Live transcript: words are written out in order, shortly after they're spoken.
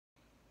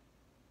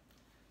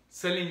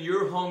Selling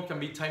your home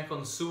can be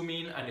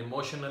time-consuming and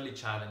emotionally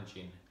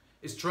challenging.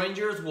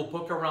 Strangers will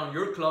poke around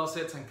your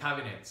closets and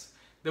cabinets.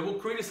 They will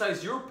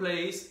criticize your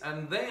place,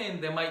 and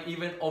then they might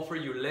even offer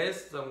you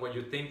less than what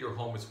you think your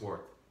home is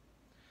worth.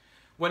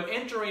 When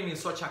entering in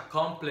such a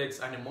complex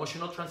and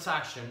emotional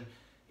transaction,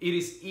 it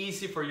is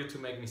easy for you to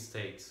make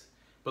mistakes.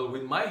 But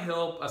with my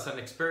help as an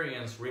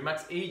experienced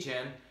RE/MAX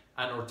agent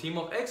and our team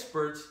of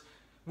experts,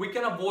 we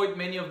can avoid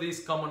many of these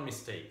common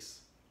mistakes.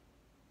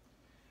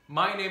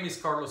 My name is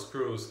Carlos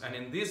Cruz, and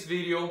in this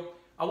video,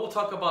 I will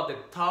talk about the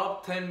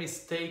top 10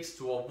 mistakes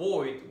to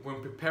avoid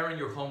when preparing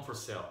your home for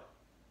sale.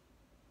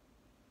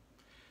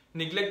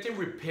 Neglecting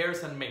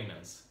repairs and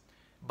maintenance.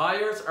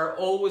 Buyers are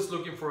always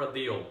looking for a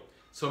deal,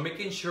 so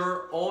making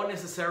sure all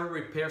necessary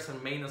repairs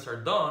and maintenance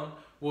are done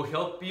will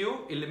help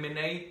you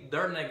eliminate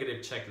their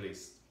negative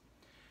checklist.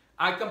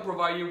 I can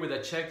provide you with a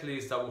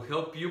checklist that will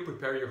help you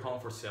prepare your home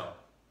for sale.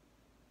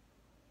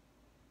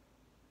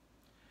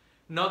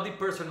 Not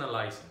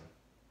depersonalizing.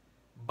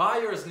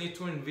 Buyers need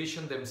to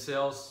envision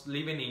themselves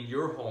living in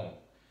your home.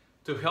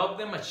 To help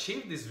them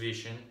achieve this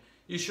vision,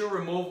 you should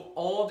remove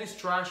all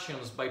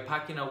distractions by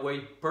packing away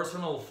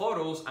personal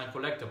photos and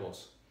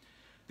collectibles.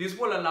 This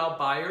will allow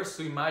buyers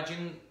to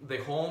imagine the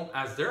home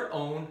as their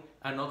own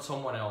and not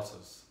someone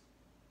else's.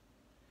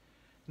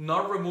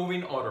 Not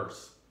removing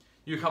odors.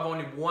 You have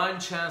only one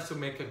chance to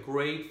make a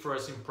great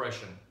first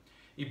impression.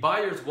 If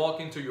buyers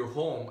walk into your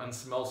home and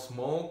smell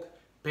smoke,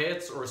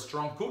 pets, or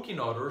strong cooking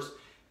odors,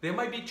 they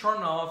might be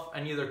turned off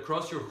and either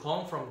cross your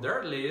home from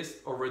their list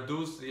or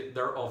reduce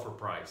their offer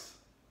price.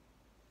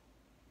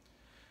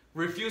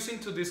 Refusing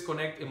to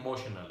disconnect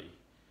emotionally.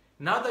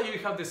 Now that you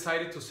have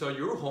decided to sell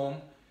your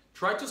home,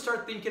 try to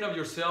start thinking of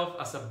yourself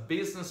as a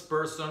business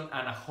person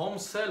and a home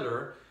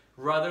seller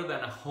rather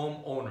than a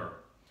homeowner.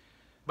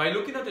 By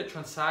looking at the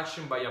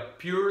transaction by a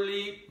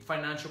purely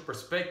financial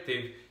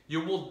perspective,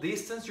 you will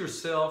distance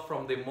yourself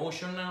from the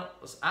emotional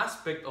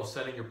aspect of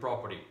selling your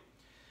property.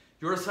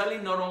 You are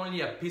selling not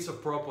only a piece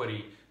of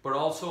property, but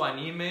also an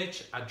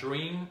image, a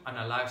dream, and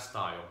a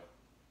lifestyle.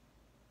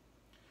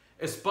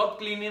 Spot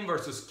cleaning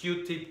versus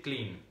Q-tip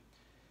clean.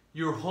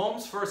 Your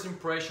home's first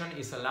impression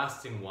is a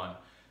lasting one,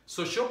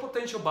 so show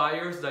potential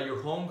buyers that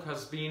your home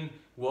has been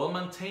well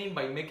maintained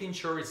by making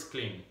sure it's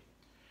clean.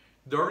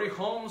 Dirty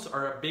homes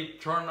are a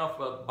big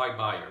turn-off by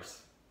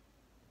buyers.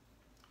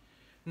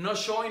 Not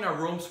showing a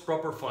room's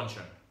proper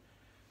function.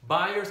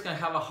 Buyers can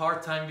have a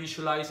hard time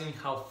visualizing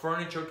how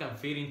furniture can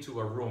fit into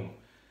a room,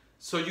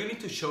 so you need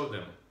to show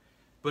them.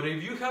 But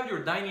if you have your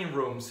dining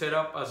room set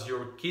up as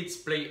your kids'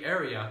 play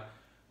area,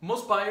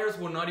 most buyers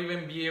will not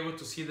even be able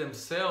to see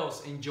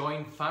themselves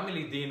enjoying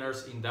family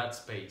dinners in that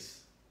space.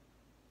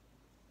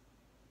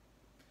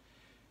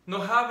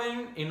 Not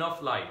having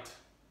enough light.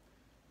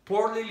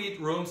 Poorly lit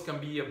rooms can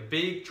be a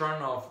big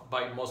turn-off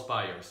by most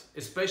buyers,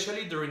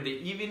 especially during the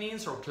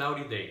evenings or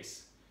cloudy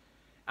days.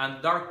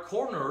 And dark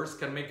corners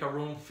can make a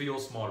room feel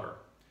smaller.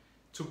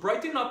 To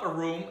brighten up a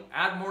room,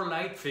 add more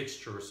light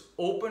fixtures,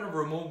 open or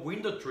remove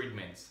window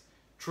treatments,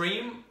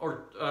 trim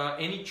or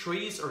any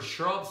trees or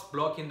shrubs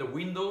blocking the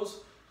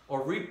windows,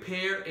 or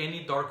repair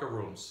any darker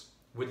rooms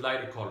with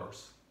lighter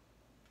colors.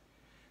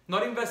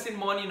 Not investing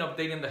money in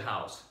updating the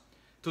house.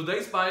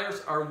 Today's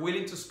buyers are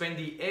willing to spend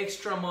the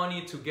extra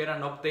money to get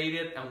an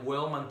updated and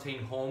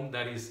well-maintained home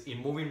that is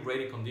in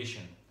move-in-ready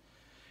condition.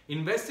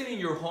 Investing in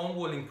your home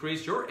will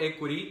increase your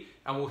equity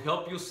and will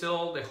help you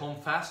sell the home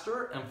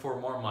faster and for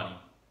more money.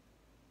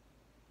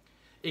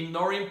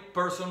 Ignoring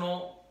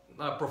professional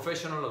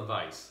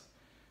advice.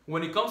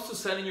 When it comes to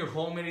selling your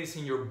home, it is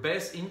in your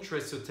best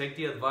interest to take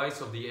the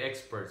advice of the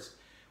experts.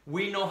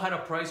 We know how to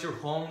price your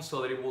home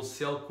so that it will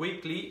sell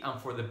quickly and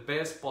for the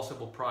best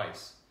possible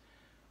price.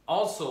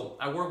 Also,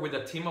 I work with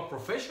a team of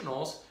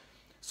professionals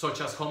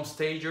such as home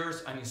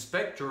stagers and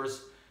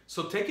inspectors,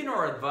 so taking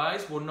our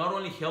advice will not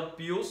only help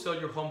you sell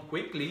your home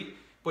quickly,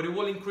 but it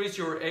will increase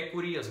your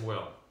equity as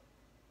well.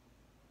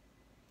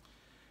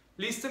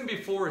 Listing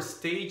before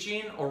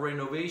staging or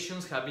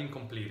renovations have been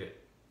completed.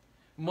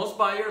 Most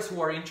buyers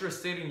who are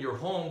interested in your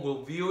home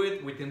will view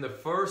it within the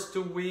first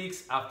 2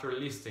 weeks after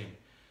listing.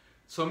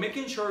 So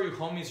making sure your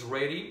home is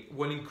ready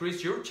will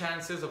increase your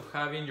chances of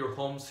having your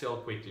home sell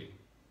quickly.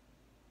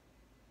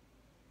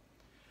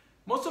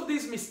 Most of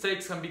these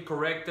mistakes can be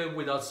corrected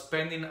without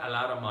spending a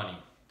lot of money.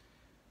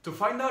 To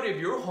find out if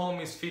your home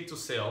is fit to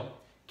sell,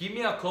 give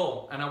me a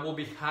call and I will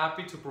be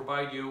happy to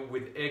provide you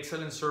with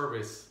excellent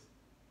service.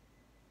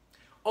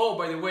 Oh,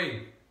 by the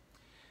way,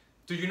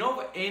 do you know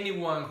of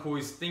anyone who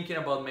is thinking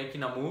about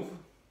making a move?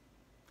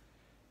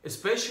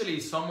 Especially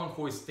someone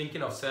who is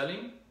thinking of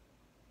selling?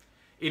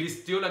 It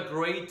is still a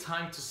great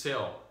time to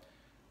sell.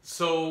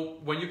 So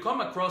when you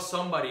come across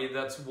somebody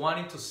that's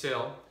wanting to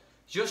sell,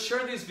 just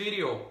share this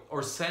video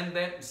or send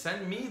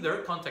me their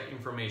contact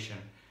information,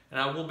 and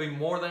I will be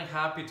more than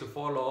happy to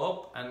follow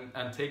up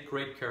and take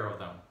great care of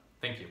them.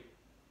 Thank you.